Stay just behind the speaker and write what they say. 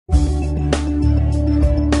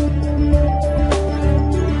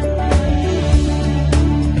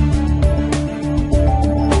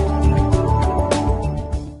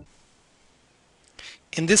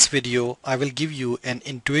In this video, I will give you an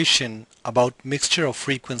intuition about mixture of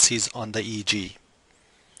frequencies on the EEG.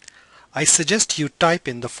 I suggest you type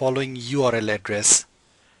in the following URL address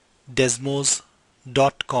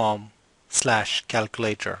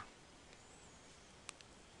desmos.com/calculator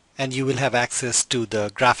and you will have access to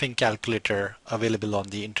the graphing calculator available on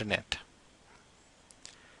the internet.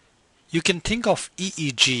 You can think of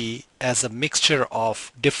EEG as a mixture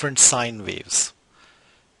of different sine waves.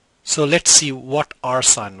 So let's see what are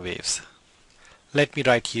sine waves. Let me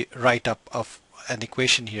write up an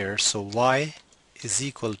equation here. So y is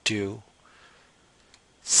equal to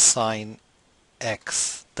sine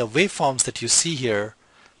x. The waveforms that you see here,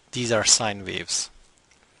 these are sine waves.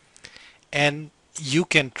 And you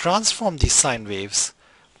can transform these sine waves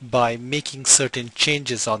by making certain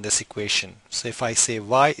changes on this equation. So if I say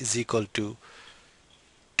y is equal to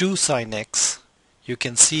 2 sine x, you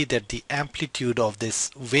can see that the amplitude of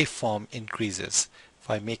this waveform increases.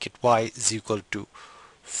 If I make it y is equal to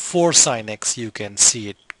 4 sine x, you can see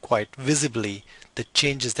it quite visibly, the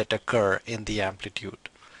changes that occur in the amplitude.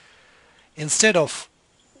 Instead of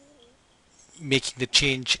making the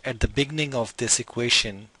change at the beginning of this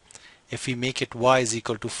equation, if we make it y is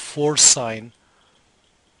equal to 4 sine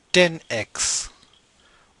 10x,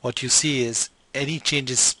 what you see is any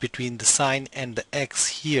changes between the sine and the x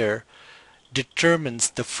here determines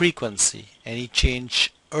the frequency. Any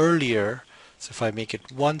change earlier, so if I make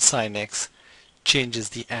it 1 sine x, changes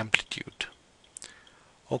the amplitude.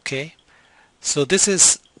 Okay, so this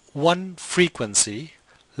is one frequency.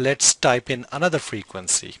 Let's type in another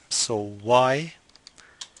frequency. So y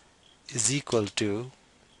is equal to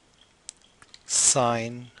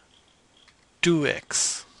sine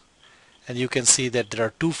 2x, and you can see that there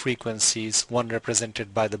are two frequencies, one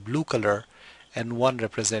represented by the blue color and one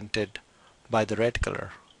represented by the red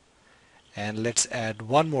color. And let's add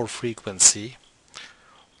one more frequency.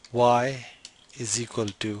 Y is equal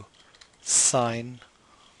to sine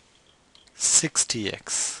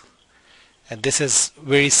 60x, and this is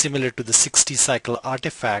very similar to the 60 cycle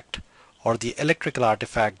artifact or the electrical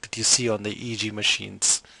artifact that you see on the EEG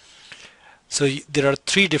machines. So there are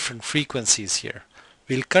three different frequencies here.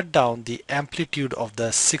 We'll cut down the amplitude of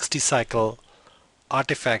the 60 cycle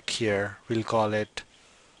artifact here. We'll call it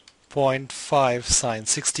 0.5 sine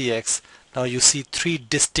 60x. Now you see three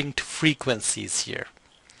distinct frequencies here.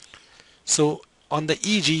 So on the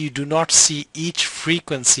EEG, you do not see each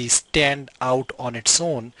frequency stand out on its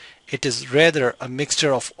own. It is rather a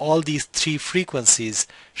mixture of all these three frequencies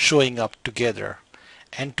showing up together.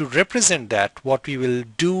 And to represent that, what we will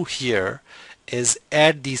do here is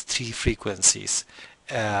add these three frequencies.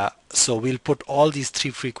 So we'll put all these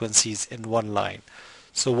three frequencies in one line.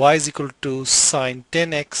 So y is equal to sine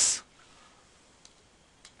 10x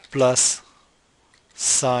plus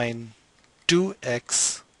sine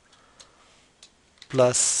 2x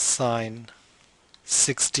plus sine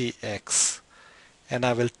 60x, and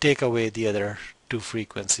I will take away the other two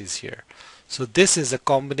frequencies here. So this is a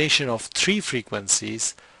combination of three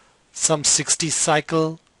frequencies, some 60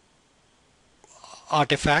 cycle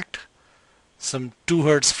artifact, some 2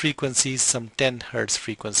 Hz frequencies, some 10 Hz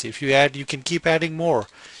frequency. If you add, you can keep adding more.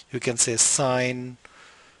 You can say sine,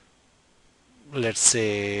 let's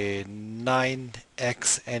say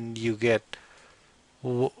 9x, and you get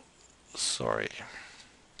plus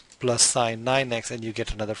sine 9x, and you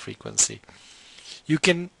get another frequency. You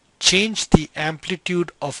can change the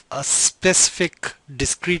amplitude of a specific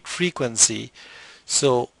discrete frequency.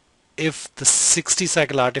 So if the 60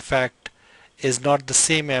 cycle artifact is not the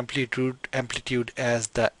same amplitude as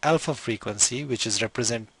the alpha frequency, which is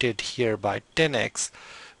represented here by 10x,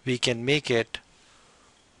 we can make it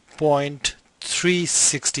 0.3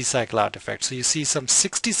 60 cycle artifact. So you see some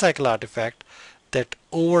 60 cycle artifact that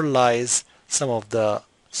overlies some of the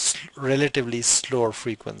relatively slower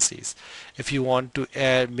frequencies. If you want to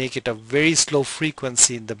make it a very slow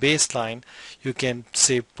frequency in the baseline, you can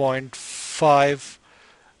say 0.5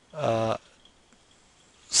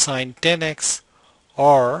 sine 10x,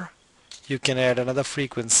 or you can add another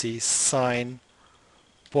frequency sine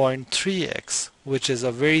 0.3x, which is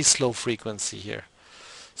a very slow frequency here.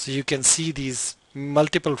 So you can see these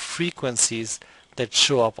multiple frequencies that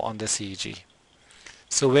show up on this EEG.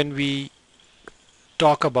 So when we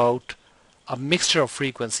talk about a mixture of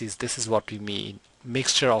frequencies, this is what we mean.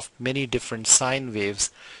 Mixture of many different sine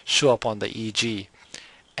waves show up on the EEG.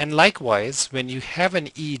 And likewise, when you have an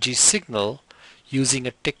EEG signal, using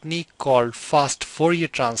a technique called fast Fourier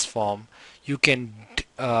transform, you can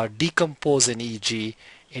decompose an EEG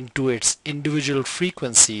into its individual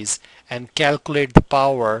frequencies and calculate the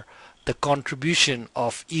power, the contribution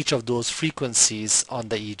of each of those frequencies on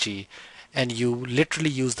the EEG. and you literally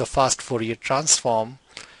use the fast Fourier transform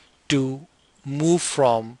to move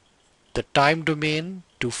from the time domain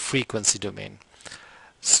to frequency domain.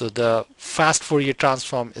 So the fast Fourier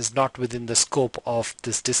transform is not within the scope of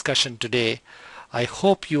this discussion today. I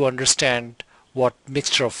hope you understand what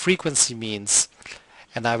mixture of frequency means,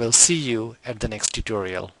 and I will see you at the next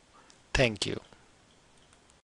tutorial. Thank you.